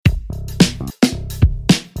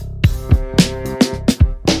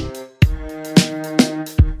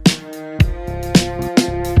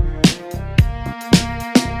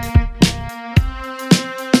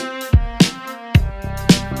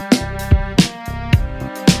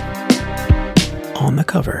On the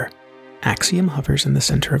cover, Axiom hovers in the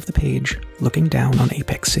center of the page, looking down on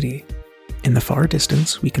Apex City. In the far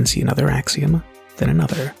distance, we can see another Axiom, then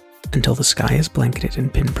another, until the sky is blanketed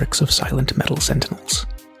in pinpricks of silent metal sentinels.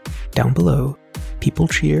 Down below, people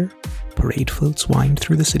cheer, parade floats wind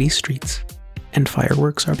through the city's streets, and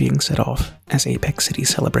fireworks are being set off as Apex City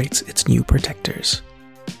celebrates its new protectors.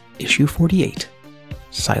 Issue 48,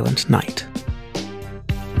 Silent Night.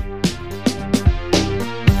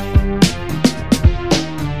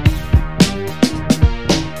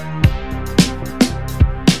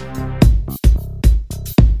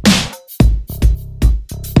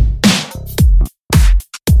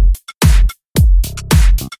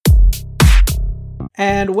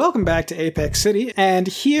 And welcome back to Apex City, and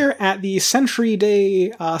here at the Century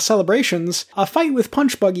Day celebrations, a fight with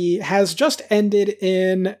Punch Buggy has just ended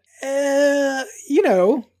in,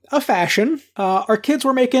 a fashion. Our kids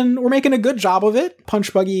were making a good job of it.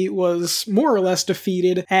 Punch Buggy was more or less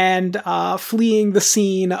defeated and fleeing the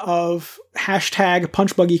scene of hashtag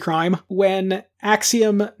Punch Buggy crime when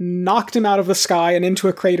Axiom knocked him out of the sky and into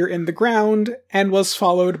a crater in the ground, and was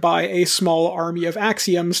followed by a small army of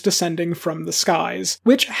Axioms descending from the skies,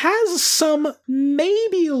 which has some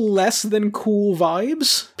maybe less than cool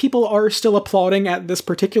vibes. People are still applauding at this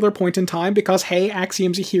particular point in time because, hey,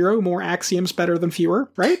 Axiom's a hero, more Axioms better than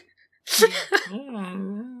fewer, right?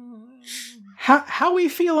 How we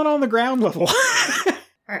feeling on the ground level?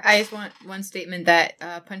 I just want one statement that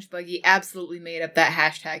Punch Buggy absolutely made up that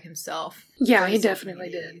hashtag himself. Yeah, he definitely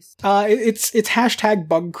did. It's hashtag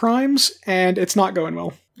bug crimes, and it's not going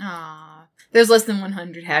well. Aww. There's less than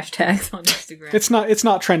 100 hashtags on Instagram. It's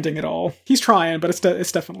not trending at all. He's trying, but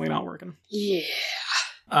it's definitely not working.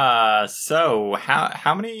 Yeah. So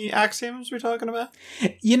how many axioms are we talking about?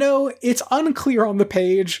 It's unclear on the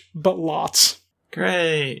page, but lots.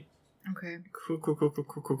 Great. Okay. Cool.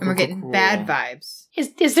 And we're getting bad vibes.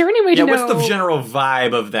 Is there any way to know? Yeah, what's the general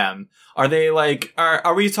vibe of them? Are they like,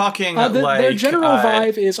 are we talking their general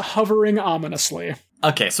vibe is hovering ominously.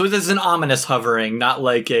 Okay, so this is an ominous hovering, not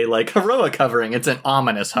like a heroic hovering. It's an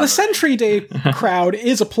ominous hovering. The Century Day crowd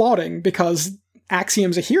is applauding because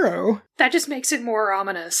Axiom's a hero. That just makes it more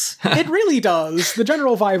ominous. It really does. The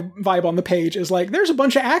general vibe on the page is like, there's a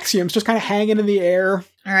bunch of Axioms just kind of hanging in the air.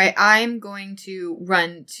 All right, I'm going to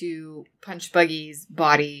run to Punch Buggy's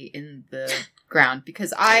body in the ground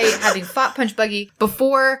because having fought Punch Buggy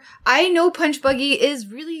before, I know Punch Buggy is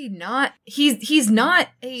really not. He's not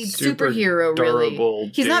a superhero.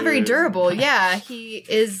 Really, he's not very durable. Yeah,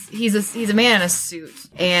 he's a man in a suit,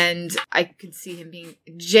 and I could see him being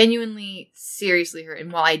genuinely, seriously hurt.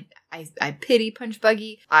 And while I pity Punch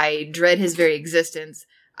Buggy, I dread his very existence.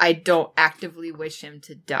 I don't actively wish him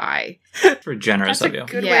to die. For generous of you.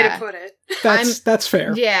 That's a good way to put it. That's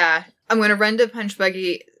fair. Yeah. I'm going to run to Punch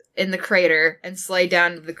Buggy in the crater and slide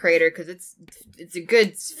down to the crater because it's a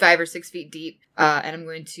good 5 or 6 feet deep. And I'm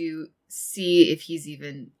going to see if he's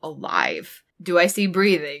even alive. Do I see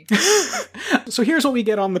breathing? So here's what we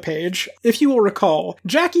get on the page. If you will recall,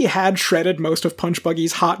 Jackie had shredded most of Punch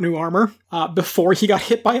Buggy's hot new armor before he got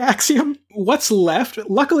hit by Axiom. What's left?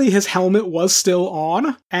 Luckily, his helmet was still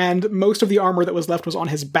on, and most of the armor that was left was on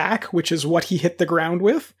his back, which is what he hit the ground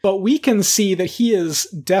with. But we can see that he is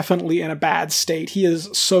definitely in a bad state. He is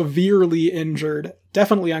severely injured.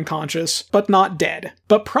 Definitely unconscious, but not dead.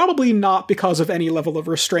 But probably not because of any level of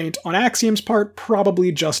restraint on Axiom's part,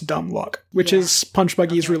 probably just dumb luck, which is Punch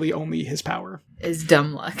Buggy's really only his power. Is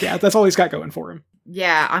dumb luck. Yeah, that's all he's got going for him.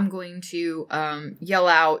 Yeah, I'm going to yell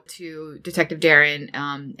out to Detective Darren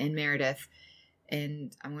and Meredith,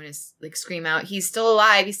 and I'm going to scream out, he's still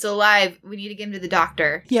alive, we need to get him to the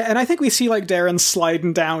doctor. Yeah, and I think we see Darren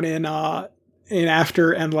sliding down in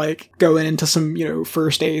after and going into some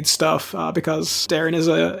first aid stuff because Darren is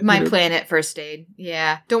my planet first aid.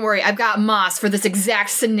 Yeah, don't worry, I've got Moss for this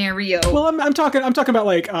exact scenario. Well, I'm talking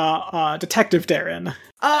about Detective Darren.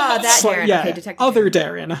 Darren. Yeah, okay, Detective other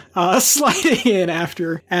Darren sliding in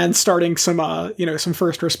after and starting some some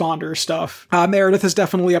first responder stuff. Meredith is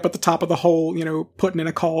definitely up at the top of the hole, putting in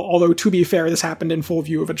a call. Although to be fair, this happened in full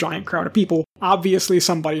view of a giant crowd of people. Obviously,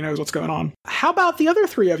 somebody knows what's going on. How about the other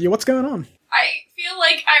three of you? What's going on? I feel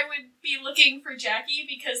like I would be looking for Jackie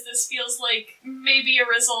because this feels like maybe a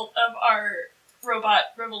result of our robot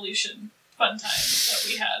revolution fun time that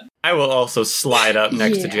we had. I will also slide up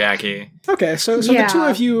next to Jackie. Okay, so the two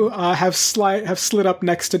of you have slid up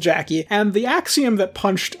next to Jackie, and the Axiom that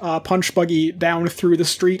punched Punch Buggy down through the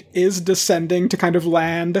street is descending to kind of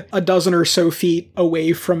land a dozen or so feet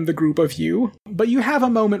away from the group of you. But you have a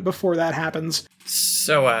moment before that happens.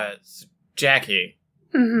 So, Jackie.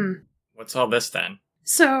 Mm-hmm. What's all this then?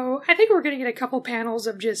 So, I think we're gonna get a couple panels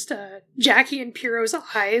of just Jackie and Piero's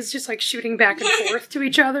eyes just like shooting back and forth to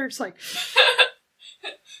each other. It's like...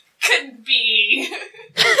 Couldn't be.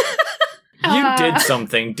 You did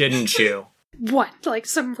something, didn't you? What? Like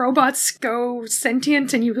some robots go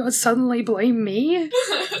sentient and you suddenly blame me?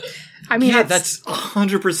 I mean, yeah, that's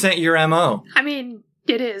 100% your MO. I mean,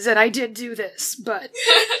 it is, and I did do this, but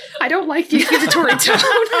I don't like the accusatory tone.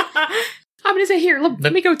 I'm gonna say, here,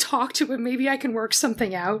 let me go talk to him. Maybe I can work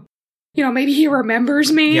something out. You know, maybe he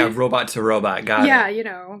remembers me. Yeah, robot to robot, got it. Yeah, you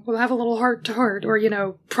know, we'll have a little heart to heart, or, you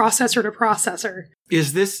know, processor to processor.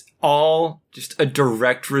 Is this all just a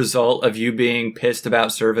direct result of you being pissed about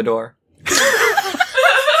Servidor?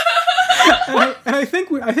 and I think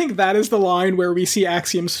that is the line where we see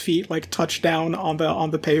Axiom's feet like touch down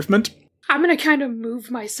on the pavement. I'm gonna kind of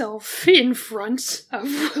move myself in front of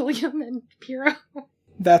William and Piero.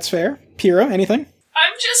 That's fair. Piero, anything?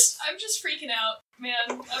 I'm just freaking out,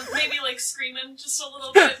 man. Maybe like screaming just a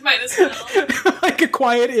little bit. Might as well. Like a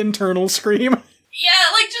quiet internal scream.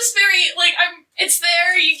 Yeah, like just very like it's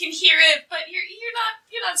there. You can hear it, but you're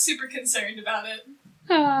not super concerned about it.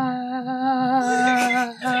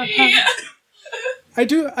 Yeah. I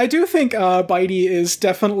do think Bitey is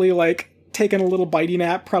definitely like taking a little bitey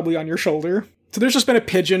nap, probably on your shoulder. So there's just been a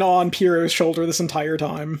pigeon on Piero's shoulder this entire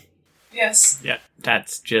time. Yes. Yeah,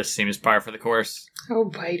 that just seems par for the course. Oh,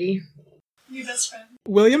 Bitey. Your best friend.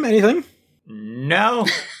 William, anything? No.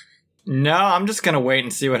 No, I'm just gonna wait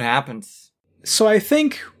and see what happens. So I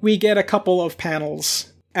think we get a couple of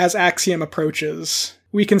panels as Axiom approaches.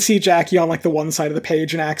 We can see Jackie on like the one side of the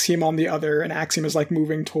page and Axiom on the other, and Axiom is like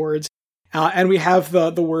moving towards. And we have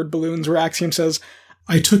the word balloons where Axiom says,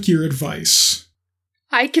 "I took your advice."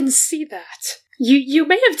 I can see that. You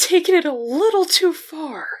may have taken it a little too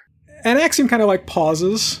far. And Axiom kind of like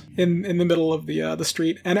pauses in the middle of the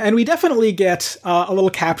street, and we definitely get a little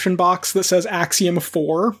caption box that says Axiom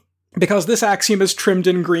 4, because this Axiom is trimmed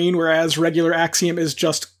in green, whereas regular Axiom is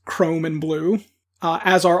just chrome and blue,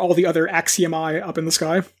 as are all the other Axiomi up in the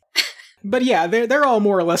sky. But yeah, they're all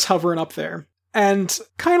more or less hovering up there. And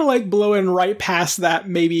kind of like blowing right past that,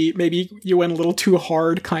 maybe you went a little too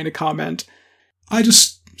hard kind of comment. I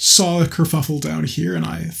just saw a kerfuffle down here, and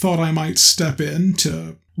I thought I might step in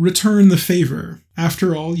to return the favor.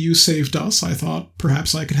 After all, you saved us. I thought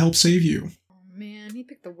perhaps I could help save you. Oh man, he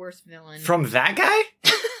picked the worst villain. From that guy?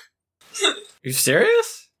 Are you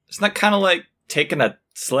serious? Isn't that kind of like taking a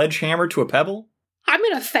sledgehammer to a pebble? I'm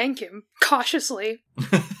gonna thank him, cautiously.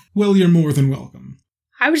 Well, you're more than welcome.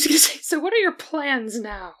 I was gonna say, so what are your plans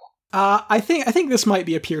now? I think this might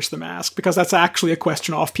be a Pierce the Mask, because that's actually a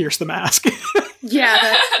question off Pierce the Mask.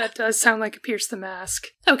 Yeah, that does sound like a Pierce the Mask.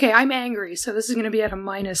 Okay, I'm angry, so this is going to be at a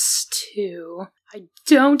 -2. I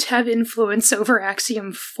don't have influence over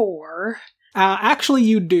Axiom 4. Actually,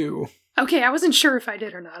 you do. Okay, I wasn't sure if I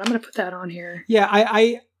did or not. I'm going to put that on here. Yeah,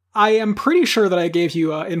 I am pretty sure that I gave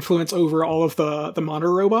you influence over all of the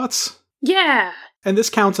monitor robots. Yeah! And this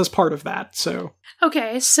counts as part of that, so...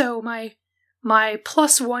 Okay, so my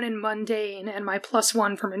 +1 in mundane and my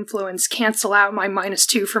 +1 from influence cancel out my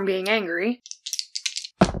 -2 from being angry.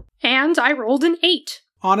 And I rolled an 8.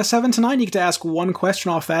 On a 7 to 9, you get to ask one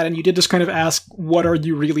question off that, and you did just kind of ask, what are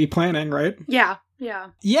you really planning, right? Yeah.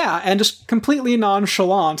 Yeah, and just completely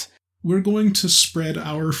nonchalant. We're going to spread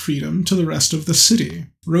our freedom to the rest of the city.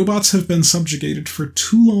 Robots have been subjugated for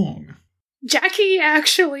too long. Jackie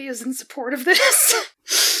actually is in support of this.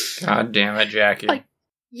 God damn it, Jackie. Like,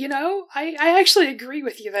 you know, I actually agree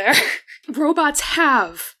with you there. Robots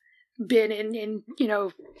have been in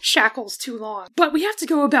shackles too long. But we have to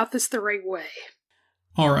go about this the right way.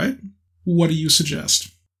 All right. What do you suggest?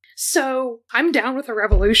 So, I'm down with a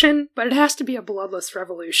revolution, but it has to be a bloodless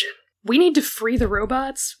revolution. We need to free the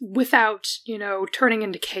robots without, turning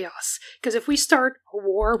into chaos. Because if we start a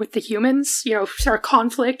war with the humans, start a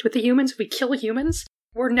conflict with the humans, if we kill humans,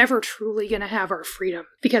 we're never truly going to have our freedom.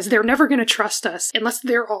 Because they're never going to trust us unless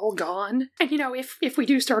they're all gone. And, if we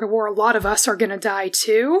do start a war, a lot of us are going to die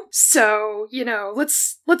too. So,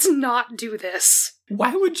 let's not do this.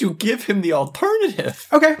 Why would you give him the alternative?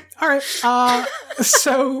 Okay, alright.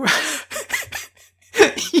 So,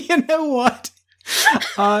 you know what?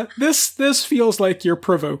 This feels like you're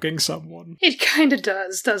provoking someone. It kinda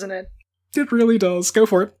does, doesn't it? It really does. Go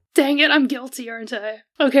for it. Dang it, I'm guilty, aren't I?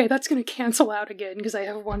 Okay, that's gonna cancel out again, because I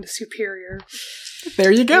have 1 to superior.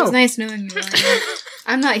 There you go. It was nice knowing you, Ryan.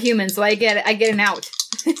 I'm not human, so I get an out.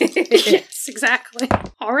 Yes, exactly.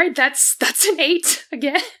 All right, that's an 8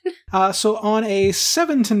 again. So on a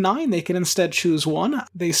 7 to 9, they can instead choose one.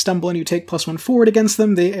 They stumble and you take +1 forward against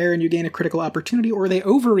them, they err and you gain a critical opportunity, or they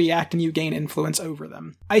overreact and you gain influence over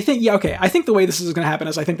them. I think the way this is going to happen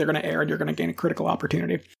is I think they're going to err and you're going to gain a critical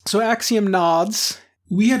opportunity. So Axiom nods.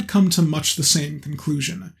 We had come to much the same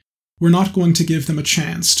conclusion. We're not going to give them a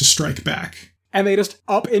chance to strike back. And they just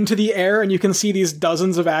up into the air, and you can see these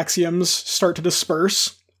dozens of axioms start to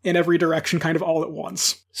disperse in every direction kind of all at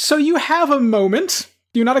once. So you have a moment.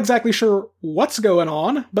 You're not exactly sure what's going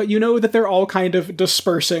on, but you know that they're all kind of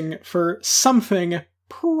dispersing for something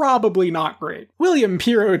probably not great. William,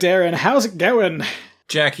 Piero, Darren, how's it going?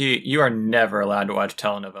 Jackie, you are never allowed to watch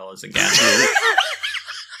telenovelas again.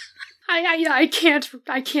 I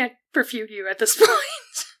can't refute you at this point.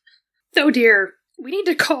 Oh dear. We need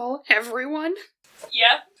to call everyone.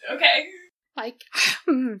 Yeah, okay. Like,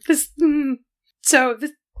 So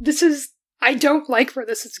this is... I don't like where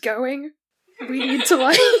this is going. We need to,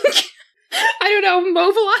 like... I don't know,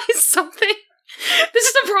 mobilize something. This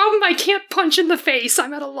is a problem I can't punch in the face.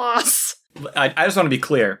 I'm at a loss. I just want to be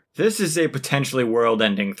clear. This is a potentially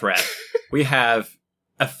world-ending threat. We have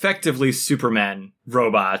effectively Superman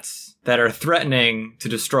robots that are threatening to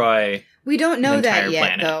destroy... We don't know that yet,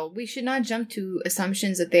 planet. though. We should not jump to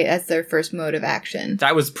assumptions that that's their first mode of action.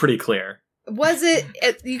 That was pretty clear. Was it?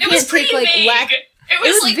 You It can't was take pretty like vague. It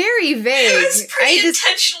was like very vague. It was pretty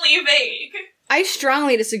intentionally vague. I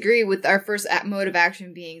strongly disagree with our first mode of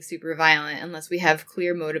action being super violent unless we have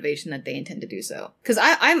clear motivation that they intend to do so. Because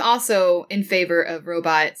I'm also in favor of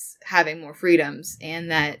robots having more freedoms,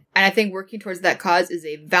 and I think working towards that cause is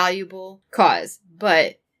a valuable cause.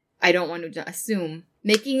 But I don't want to assume.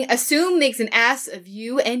 Assume makes an ass of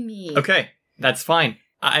you and me. Okay, that's fine.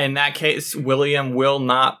 In that case, William will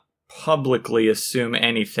not publicly assume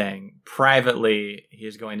anything. Privately, he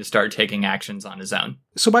is going to start taking actions on his own.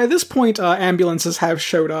 So by this point, ambulances have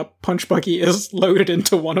showed up. Punch Buggy is loaded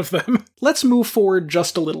into one of them. Let's move forward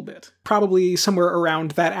just a little bit. Probably somewhere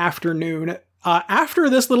around that afternoon. After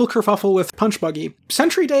this little kerfuffle with Punch Buggy,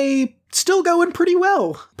 Sentry Day still going pretty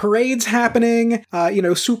well. Parades happening,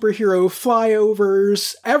 superhero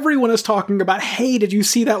flyovers. Everyone is talking about, hey, did you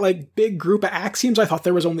see that, big group of axioms? I thought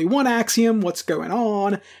there was only one axiom. What's going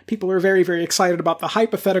on? People are very, very excited about the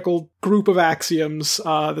hypothetical group of axioms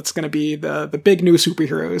that's going to be the big new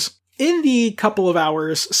superheroes. In the couple of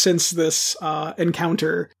hours since this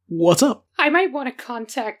encounter, what's up? I might want to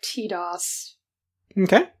contact TDOS.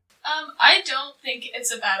 Okay. I don't think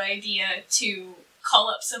it's a bad idea to call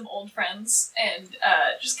up some old friends and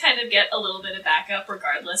just kind of get a little bit of backup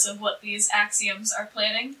regardless of what these axioms are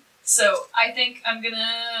planning. So I think I'm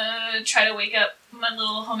gonna try to wake up my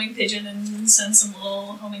little homing pigeon and send some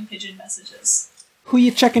little homing pigeon messages. Who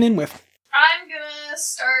you checking in with? I'm gonna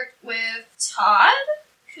start with Todd,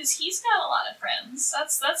 because he's got a lot of friends.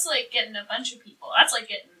 That's like getting a bunch of people. That's like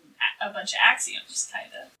getting a bunch of axioms,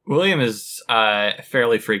 kind of. William is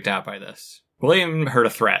fairly freaked out by this. William heard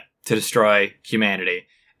a threat to destroy humanity,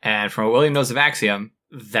 and from what William knows of Axiom,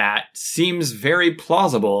 that seems very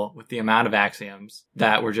plausible with the amount of axioms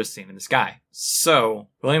that we're just seeing in the sky. So,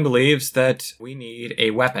 William believes that we need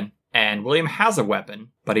a weapon, and William has a weapon,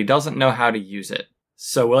 but he doesn't know how to use it.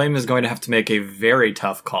 So William is going to have to make a very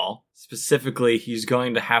tough call. Specifically, he's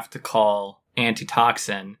going to have to call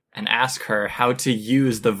Antitoxin and ask her how to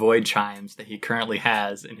use the void chimes that he currently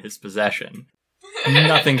has in his possession.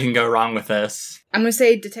 Nothing can go wrong with this. I'm going to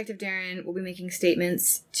say Detective Darren will be making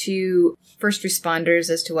statements to first responders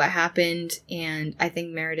as to what happened, and I think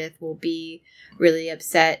Meredith will be really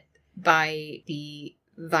upset by the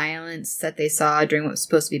violence that they saw during what was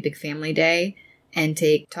supposed to be Big Family Day, and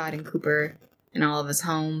take Todd and Cooper and all of us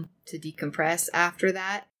home to decompress after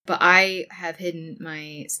that. But I have hidden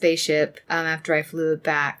my spaceship after I flew it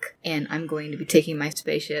back, and I'm going to be taking my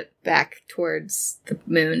spaceship back towards the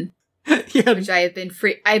moon. Yeah. Which I've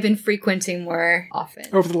been frequenting more often.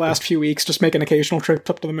 Over the last few weeks, just making occasional trips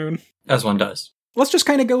up to the moon. As one does. Let's just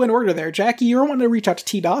kind of go in order there. Jackie, you're wanting to reach out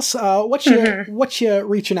to TDOS. What you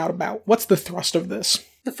reaching out about? What's the thrust of this?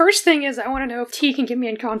 The first thing is I want to know if T can get me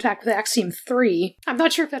in contact with Axiom 3. I'm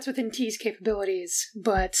not sure if that's within T's capabilities,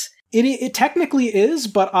 but... It technically is,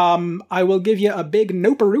 but I will give you a big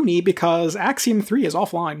nope-a-rooney because Axiom 3 is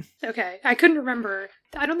offline. Okay, I couldn't remember.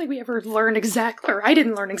 I don't think we ever learned exactly, or I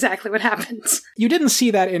didn't learn exactly what happens. You didn't see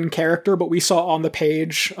that in character, but we saw on the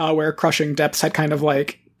page where Crushing Depths had kind of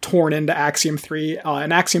torn into Axiom 3,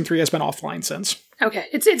 and Axiom 3 has been offline since. Okay,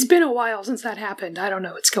 it's been a while since that happened. I don't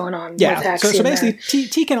know what's going on with Axiom. So basically,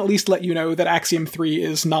 T can at least let you know that Axiom 3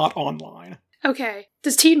 is not online. Okay.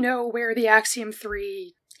 Does T know where the Axiom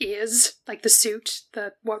 3 is? Like the suit,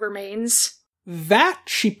 what remains? That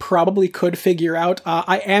she probably could figure out.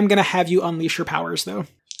 I am going to have you unleash your powers, though.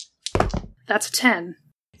 That's a 10.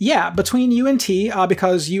 Yeah, between you and T,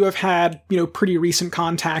 because you have had, pretty recent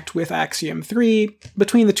contact with Axiom 3,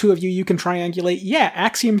 between the two of you, you can triangulate. Yeah,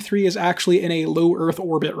 Axiom 3 is actually in a low Earth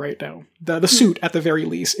orbit right now. The suit, at the very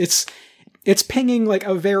least. It's pinging like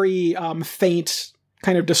a very faint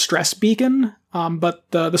kind of distress beacon, but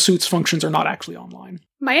the suit's functions are not actually online.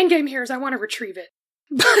 My endgame here is I want to retrieve it.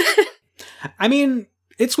 I mean,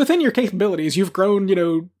 it's within your capabilities. You've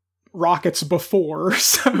grown, rockets before,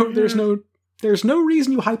 so there's no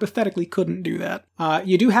reason you hypothetically couldn't do that.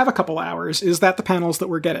 You do have a couple hours. Is that the panels that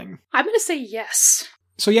we're getting? I'm going to say yes.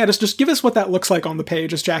 So yeah, just give us what that looks like on the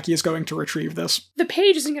page as Jackie is going to retrieve this. The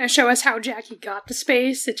page isn't going to show us how Jackie got to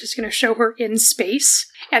space. It's just going to show her in space.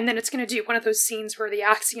 And then it's going to do one of those scenes where the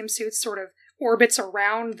Axiom suit sort of orbits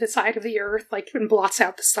around the side of the Earth, and blots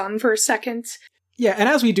out the sun for a second. Yeah, and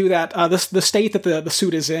as we do that, the state that the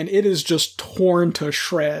suit is in, it is just torn to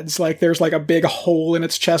shreds. There's a big hole in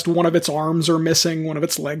its chest. One of its arms are missing. One of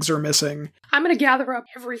its legs are missing. I'm going to gather up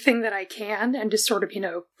everything that I can and just sort of,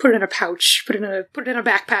 put it in a pouch, put it in a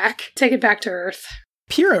backpack, take it back to Earth.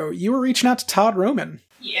 Piero, you were reaching out to Todd Roman.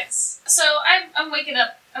 Yes. So I'm waking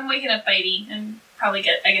up Bitey and probably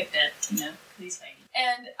I get bit, because he's Bitey.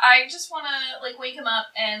 And I just want to, wake him up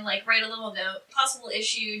and, write a little note. Possible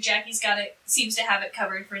issue. Jackie's got it, seems to have it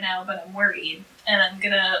covered for now, but I'm worried. And I'm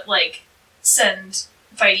gonna, send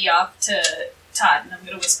Bitey off to Todd, and I'm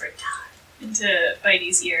gonna whisper Todd into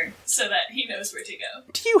Bitey's ear so that he knows where to go.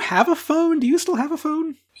 Do you have a phone? Do you still have a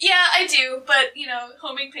phone? Yeah, I do, but,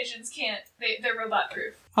 homing pigeons can't. They're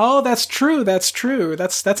robot-proof. Oh, that's true. That's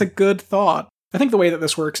a good thought. I think the way that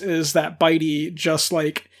this works is that Bitey just,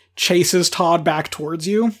 chases Todd back towards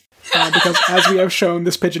you. Because as we have shown,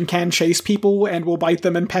 this pigeon can chase people and will bite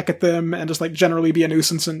them and peck at them and just generally be a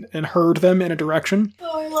nuisance and herd them in a direction.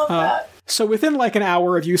 Oh, I love that. So within an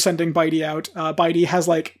hour of you sending Bitey out, Bitey has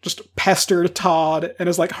just pestered Todd and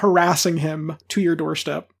is harassing him to your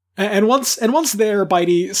doorstep. And once there,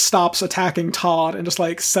 Bitey stops attacking Todd and just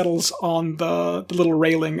settles on the little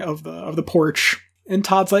railing of the porch. And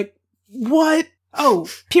Todd's like, "What? Oh,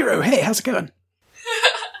 Piero, hey, how's it going?"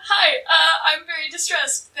 Hi, I'm very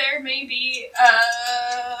distressed. There may be a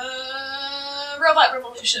robot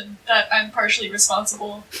revolution that I'm partially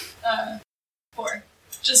responsible for,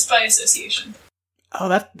 just by association. Oh,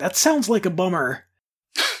 that sounds like a bummer.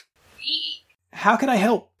 How can I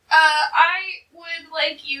help? I would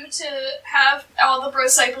like you to have all the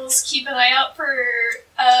Brosciples keep an eye out for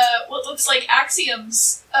what looks like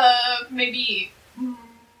axioms, maybe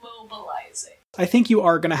mobilizing. I think you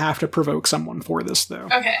are going to have to provoke someone for this, though.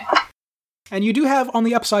 Okay. And you do have on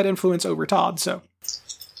the upside influence over Todd, so.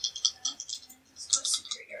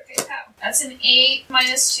 Okay, how? That's an 8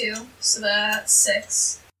 minus 2, so that's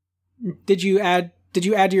 6. Did you add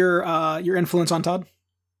your influence on Todd?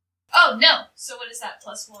 Oh, no. So what is that,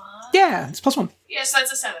 +1? Yeah, it's +1. Yes,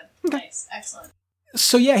 that's a 7. Okay. Nice. Excellent.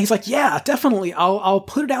 So yeah, he's like, yeah, definitely. I'll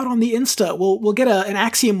put it out on the Insta. We'll get an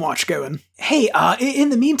Axiom watch going. Hey,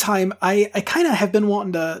 in the meantime, I kind of have been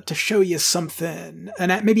wanting to show you something,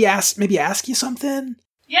 and maybe ask you something.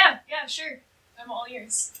 Yeah, sure. I'm all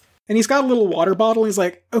ears. And he's got a little water bottle. He's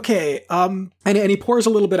like, okay, and he pours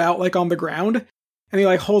a little bit out on the ground, and he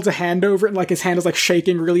holds a hand over it, and his hand is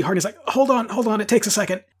shaking really hard. He's like, hold on, it takes a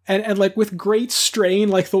second. And with great strain,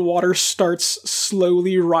 the water starts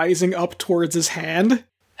slowly rising up towards his hand.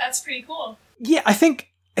 That's pretty cool. Yeah, I think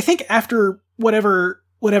after whatever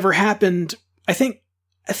happened, I think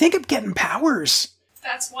I'm getting powers.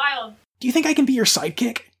 That's wild. Do you think I can be your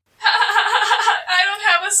sidekick? I don't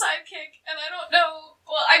have a sidekick, and I don't know.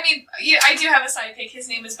 Well, I mean, yeah, I do have a sidekick. His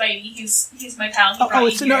name is Bitey. He's my pal. No.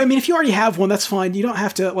 I mean, if you already have one, that's fine. You don't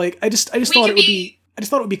have to. I just thought it would be. I just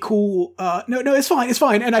thought it would be cool. No, it's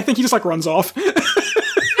fine. And I think he just runs off. No, I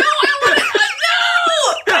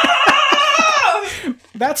want no.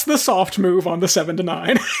 That's the soft move on the 7 to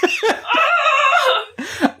 9.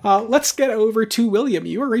 Let's get over to William.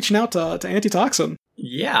 You were reaching out to Antitoxin.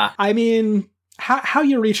 Yeah. I mean, how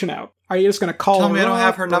you reaching out? Are you just going to call her? Tell me I don't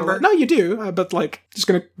have her number? No, you do, but just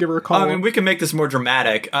going to give her a call. I mean, we can make this more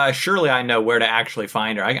dramatic. Surely I know where to actually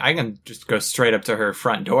find her. I can just go straight up to her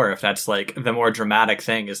front door if that's the more dramatic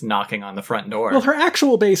thing is knocking on the front door. Well, her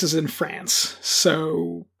actual base is in France,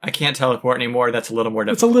 so... I can't teleport anymore. That's a little more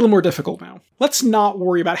difficult. It's a little more difficult now. Let's not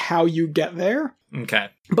worry about how you get there. Okay.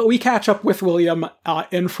 But we catch up with William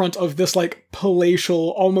in front of this palatial,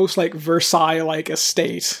 almost Versailles-like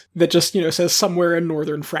estate that just, says somewhere in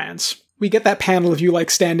northern France. We get that panel of you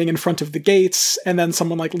like standing in front of the gates, and then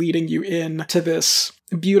someone like leading you in to this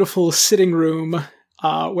beautiful sitting room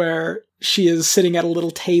where she is sitting at a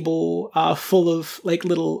little table full of like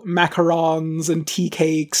little macarons and tea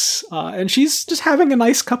cakes, and she's just having a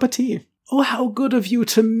nice cup of tea. Oh, how good of you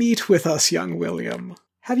to meet with us, young William.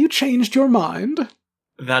 Have you changed your mind?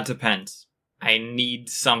 That depends. I need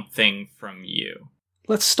something from you.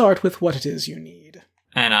 Let's start with what it is you need.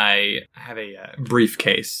 And I have a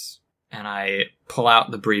briefcase. And I pull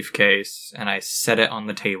out the briefcase, and I set it on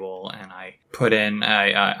the table, and I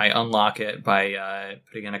unlock it by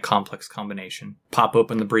putting in a complex combination. Pop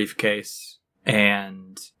open the briefcase,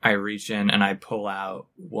 and I reach in and I pull out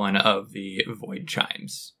one of the void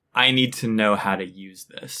chimes. I need to know how to use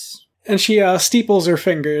this. And she steeples her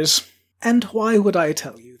fingers. And why would I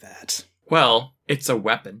tell you that? Well, it's a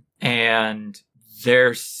weapon, and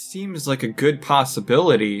there seems like a good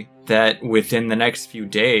possibility that within the next few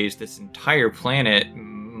days, this entire planet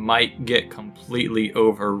might get completely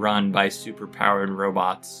overrun by superpowered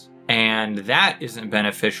robots. And that isn't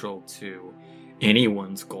beneficial to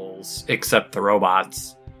anyone's goals except the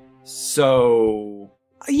robots. So...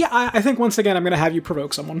 Yeah, I think once again I'm going to have you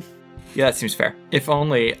provoke someone. Yeah, that seems fair. If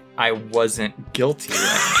only I wasn't guilty.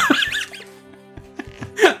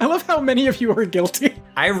 I love how many of you are guilty.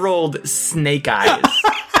 I rolled snake eyes.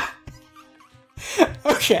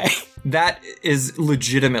 Okay. That is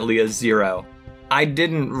legitimately a 0. I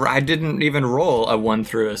didn't even roll a 1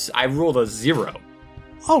 through I rolled a 0.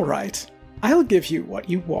 All right. I'll give you what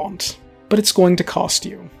you want, but it's going to cost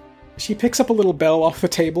you. She picks up a little bell off the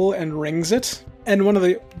table and rings it, and one of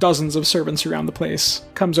the dozens of servants around the place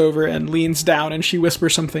comes over and leans down, and she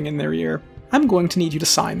whispers something in their ear. I'm going to need you to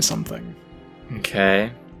sign something.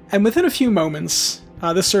 Okay. And within a few moments,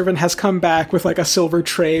 the servant has come back with like a silver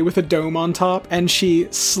tray with a dome on top, and she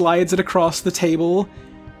slides it across the table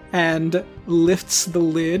and lifts the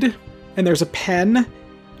lid, and there's a pen,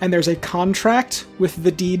 and there's a contract with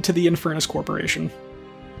the deed to the Infernus Corporation.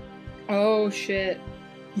 Oh, shit.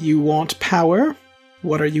 You want power?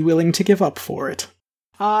 What are you willing to give up for it?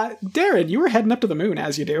 Darren, you were heading up to the moon,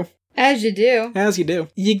 as you do. As you do. As you do.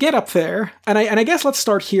 You get up there, and I guess let's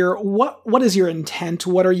start here. What is your intent?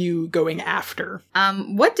 What are you going after?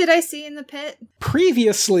 What did I see in the pit?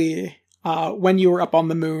 Previously, when you were up on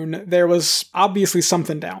the moon, there was obviously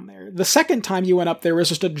something down there. The second time you went up, there was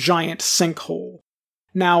just a giant sinkhole.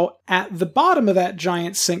 Now, at the bottom of that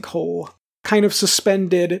giant sinkhole, kind of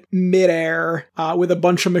suspended midair with a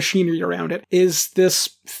bunch of machinery around it, is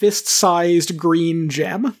this fist-sized green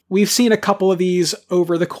gem. We've seen a couple of these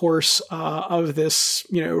over the course of this,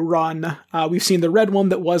 run. We've seen the red one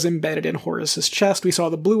that was embedded in Horus's chest. We saw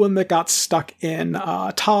the blue one that got stuck in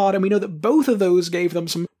Todd, and we know that both of those gave them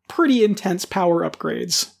some pretty intense power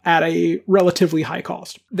upgrades at a relatively high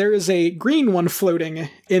cost. There is a green one floating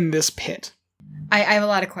in this pit. I have a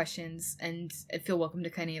lot of questions, and I feel welcome to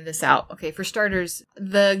cut any of this out. Okay, for starters,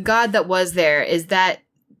 the god that was there, is that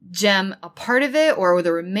gem a part of it, or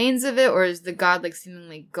the remains of it, or is the god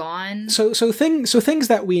seemingly gone? So things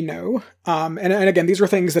that we know, and again, these are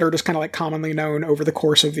things that are just kind of commonly known over the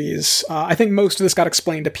course of these. I think most of this got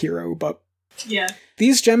explained to Piro, but yeah,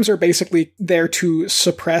 these gems are basically there to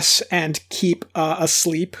suppress and keep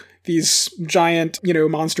asleep these giant,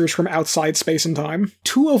 monsters from outside space and time,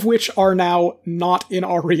 2 of which are now not in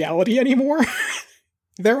our reality anymore.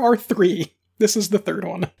 There are 3. This is the 3rd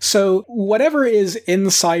one. So whatever is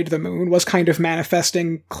inside the moon was kind of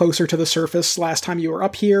manifesting closer to the surface last time you were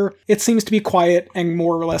up here. It seems to be quiet and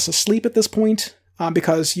more or less asleep at this point,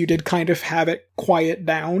 because you did kind of have it quiet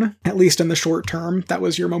down, at least in the short term. That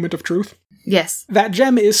was your moment of truth. Yes. That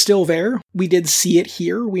gem is still there. We did see it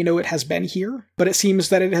here. We know it has been here, but it seems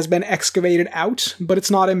that it has been excavated out, but it's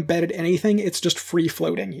not embedded anything. It's just free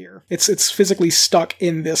floating here. It's physically stuck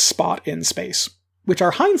in this spot in space, which our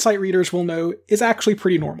hindsight readers will know is actually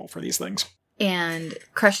pretty normal for these things. And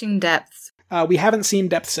crushing depths. We haven't seen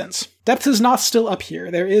Depth since. Depth is not still up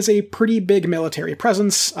here. There is a pretty big military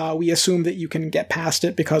presence. We assume that you can get past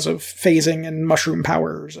it because of phasing and mushroom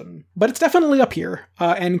powers, but it's definitely up here,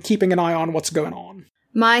 and keeping an eye on what's going on.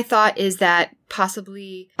 My thought is that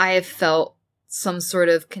possibly I have felt some sort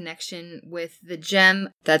of connection with the gem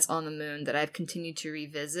that's on the moon that I've continued to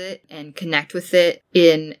revisit and connect with it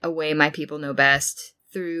in a way my people know best,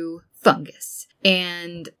 through fungus.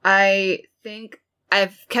 And I think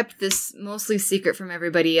I've kept this mostly secret from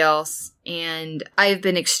everybody else, and I've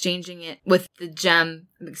been exchanging it with the gem,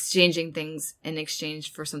 exchanging things in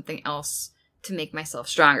exchange for something else to make myself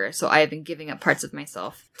stronger. So I have been giving up parts of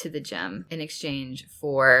myself to the gem in exchange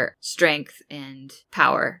for strength and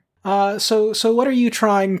power. So what are you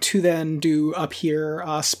trying to then do up here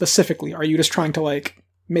specifically? Are you just trying to, like,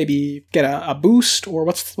 maybe get a boost, or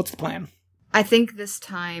what's the plan? I think this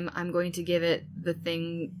time I'm going to give it the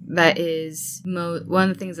thing that is one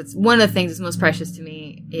of the things that's most precious to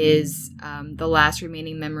me is the last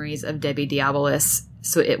remaining memories of Debbie Diabolos,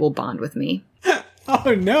 so it will bond with me.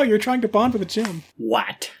 Oh no, you're trying to bond with a gem.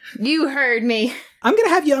 What? You heard me. I'm gonna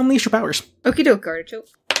have you unleash your powers. Okie doke, Artichoke.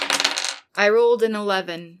 I rolled an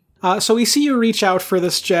 11. So we see you reach out for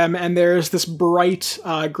this gem, and there's this bright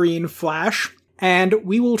green flash, and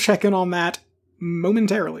we will check in on that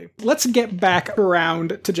momentarily. Let's get back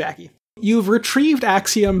around to Jackie. You've retrieved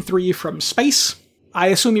Axiom 3 from space. I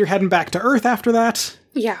assume you're heading back to Earth after that?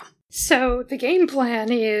 Yeah. So the game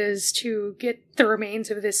plan is to get the remains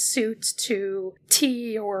of this suit to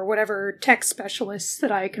T or whatever tech specialists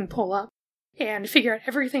that I can pull up and figure out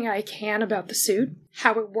everything I can about the suit,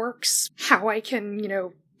 how it works, how I can,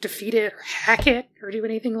 defeat it or hack it or do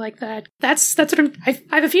anything like that. That's what I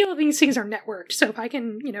have a feeling these things are networked. So if I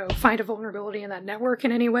can, find a vulnerability in that network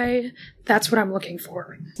in any way, that's what I'm looking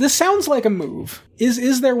for. This sounds like a move.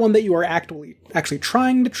 Is there one that you are actually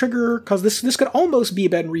trying to trigger? Because this could almost be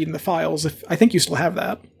Ben reading the files. If I think you still have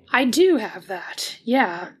that. I do have that.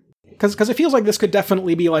 Yeah. Because it feels like this could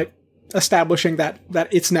definitely be like establishing that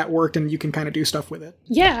it's networked and you can kind of do stuff with it.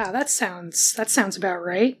 Yeah, that sounds about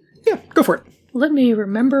right. Yeah, go for it. Let me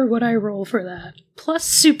remember what I roll for that. Plus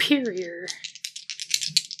superior.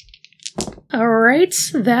 Alright,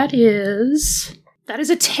 that is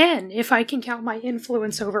a 10, if I can count my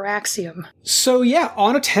influence over Axiom. So yeah,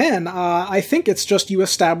 on a 10, I think it's just you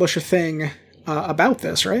establish a thing about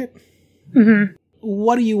this, right? Mm-hmm.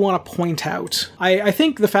 What do you want to point out? I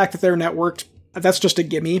think the fact that they're networked, that's just a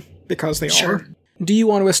gimme, because they are. Do you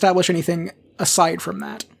want to establish anything aside from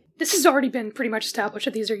that? This has already been pretty much established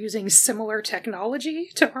that these are using similar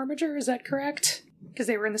technology to Armiger, is that correct? Because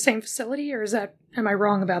they were in the same facility, or am I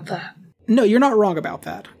wrong about that? No, you're not wrong about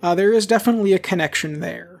that. There is definitely a connection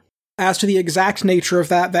there. As to the exact nature of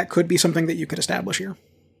that could be something that you could establish here.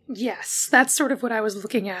 Yes, that's sort of what I was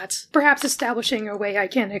looking at. Perhaps establishing a way I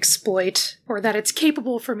can exploit, or that it's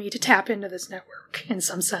capable for me to tap into this network, in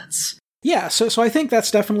some sense. Yeah, so I think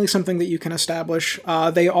that's definitely something that you can establish.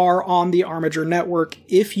 They are on the Armiger network.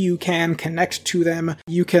 If you can connect to them,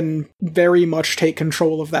 you can very much take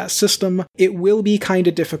control of that system. It will be kind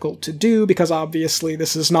of difficult to do, because obviously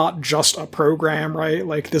this is not just a program, right?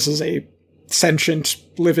 Like, this is a sentient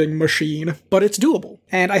living machine, but it's doable.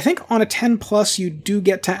 And I think on a 10+, you do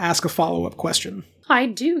get to ask a follow-up question. I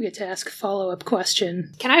do get to ask a follow-up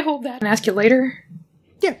question. Can I hold that and ask you later?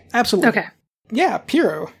 Yeah, absolutely. Okay. Yeah,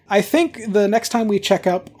 Piro. I think the next time we check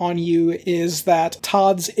up on you is that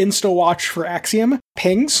Todd's InstaWatch for Axiom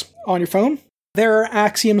pings on your phone. There are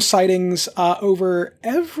Axiom sightings over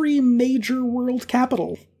every major world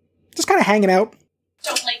capital. Just kind of hanging out.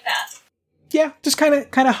 Don't like that. Yeah, just kind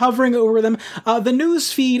of hovering over them. The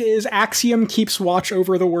news feed is Axiom keeps watch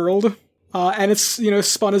over the world. And it's,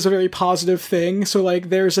 spun as a very positive thing. So, like,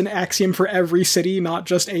 there's an Axiom for every city, not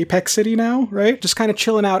just Apex City now, right? Just kind of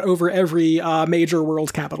chilling out over every major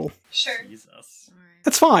world capital. Sure. Jesus.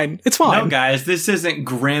 It's fine. It's fine. No, guys, this isn't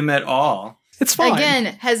grim at all. It's fine. Again,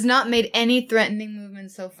 has not made any threatening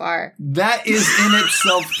movements so far. That is in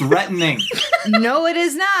itself threatening. No, it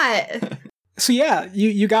is not. So yeah,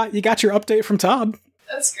 you got your update from Todd.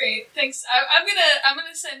 That's great. Thanks. I'm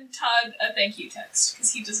gonna send Todd a thank you text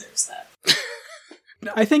because he deserves that.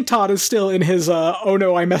 I think Todd is still in his oh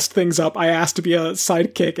no, I messed things up. I asked to be a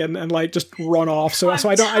sidekick and like just run off. So I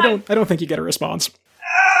don't think you get a response.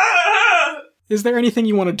 Is there anything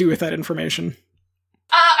you want to do with that information?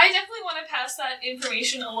 I definitely want to pass that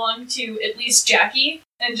information along to at least Jackie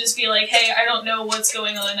and just be like, hey, I don't know what's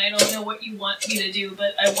going on. I don't know what you want me to do,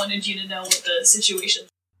 but I wanted you to know what the situation is.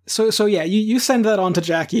 So yeah, you send that on to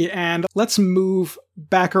Jackie, and let's move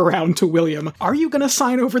back around to William. Are you going to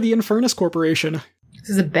sign over the Infernus Corporation? This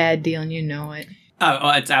is a bad deal, and you know it. Oh,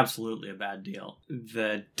 it's absolutely a bad deal.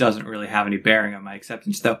 That doesn't really have any bearing on my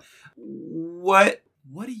acceptance, though. What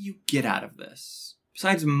do you get out of this?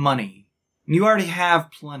 Besides money. You already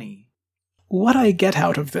have plenty. What I get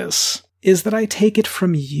out of this is that I take it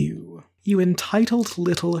from you. You entitled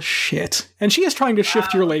little shit. And she is trying to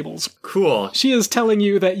shift your labels. Cool. She is telling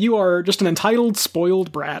you that you are just an entitled,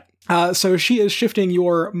 spoiled brat. So she is shifting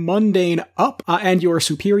your mundane up and your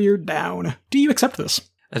superior down. Do you accept this?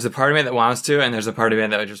 There's a part of me that wants to, and there's a part of me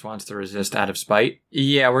that just wants to resist out of spite.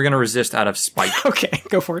 Yeah, we're going to resist out of spite. Okay,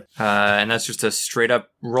 go for it. And that's just a straight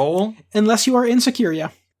up roll. Unless you are insecure, yeah.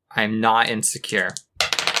 I'm not insecure.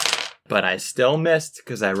 but I still missed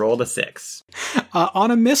because I rolled a 6.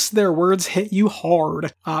 On a miss, their words hit you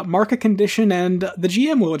hard. Mark a condition, and the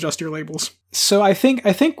GM will adjust your labels. So I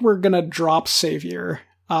think we're gonna drop Savior.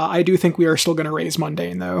 I do think we are still gonna raise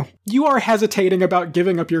Mundane, though. You are hesitating about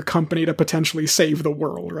giving up your company to potentially save the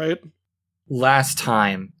world, right? Last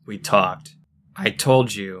time we talked, I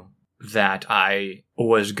told you that I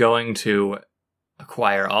was going to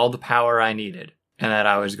acquire all the power I needed, and that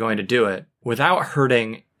I was going to do it without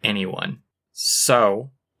hurting anyone. So,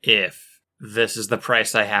 if this is the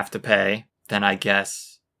price I have to pay, then I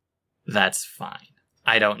guess that's fine.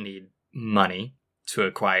 I don't need money to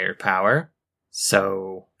acquire power,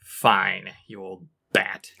 so fine, you old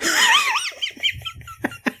bat.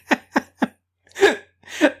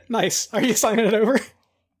 Nice. Are you signing it over?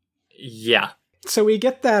 Yeah. So we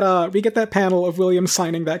get that panel of William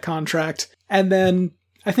signing that contract, and then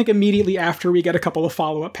I think immediately after we get a couple of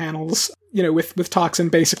follow-up panels, with Toxin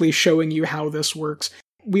basically showing you how this works.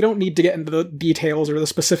 We don't need to get into the details or the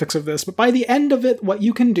specifics of this, but by the end of it, what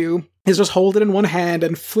you can do is just hold it in one hand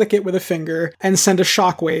and flick it with a finger and send a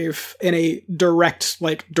shockwave in a direct,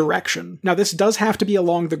 direction. Now, this does have to be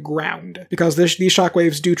along the ground, because these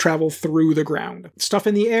shockwaves do travel through the ground. Stuff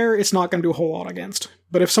in the air, it's not going to do a whole lot against.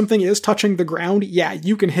 But if something is touching the ground, yeah,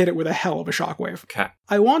 you can hit it with a hell of a shockwave. Okay.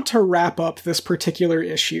 I want to wrap up this particular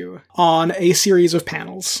issue on a series of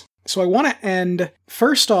panels. So I want to end,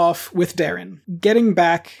 first off, with Darren getting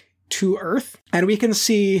back to Earth, and we can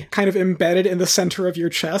see kind of embedded in the center of your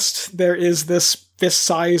chest, there is this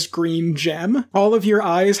fist-sized green gem. All of your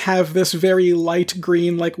eyes have this very light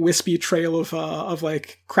green, wispy trail of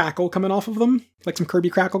crackle coming off of them, like some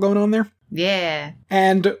Kirby crackle going on there. Yeah.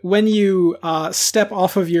 And when you step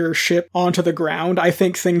off of your ship onto the ground, I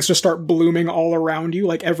think things just start blooming all around you.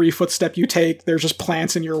 Like every footstep you take, there's just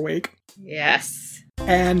plants in your wake. Yes.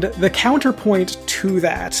 And the counterpoint to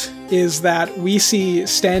that is that we see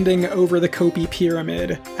standing over the Kopi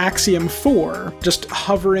Pyramid, Axiom 4, just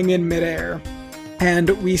hovering in midair. And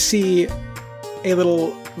we see a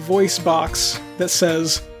little voice box that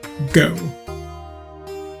says, Go.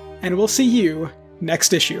 And we'll see you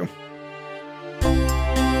next issue.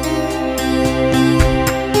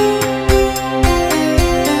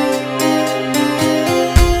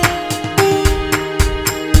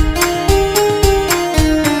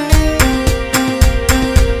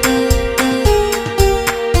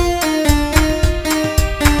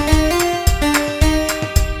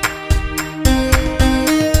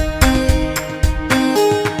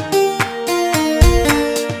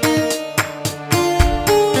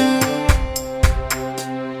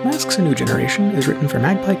 A New Generation is written for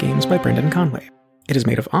Magpie Games by Brendan Conway. It is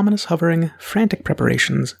made of ominous hovering, frantic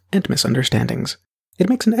preparations, and misunderstandings. It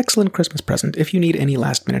makes an excellent Christmas present if you need any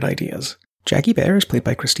last-minute ideas. Jackie Bear is played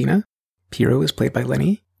by Christina, Piero is played by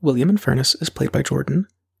Lenny, William and Furnace is played by Jordan,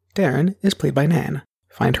 Darren is played by Nan.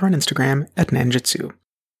 Find her on Instagram at Nanjitsu.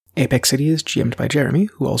 Apex City is GM'd by Jeremy,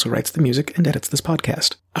 who also writes the music and edits this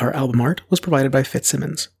podcast. Our album art was provided by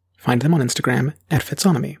Fitzsimmons. Find them on Instagram at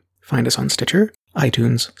Fitzonomy. Find us on Stitcher,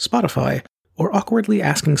 iTunes, Spotify, or awkwardly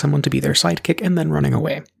asking someone to be their sidekick and then running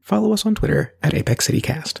away. Follow us on Twitter at Apex City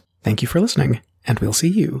Cast. Thank you for listening, and we'll see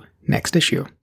you next issue.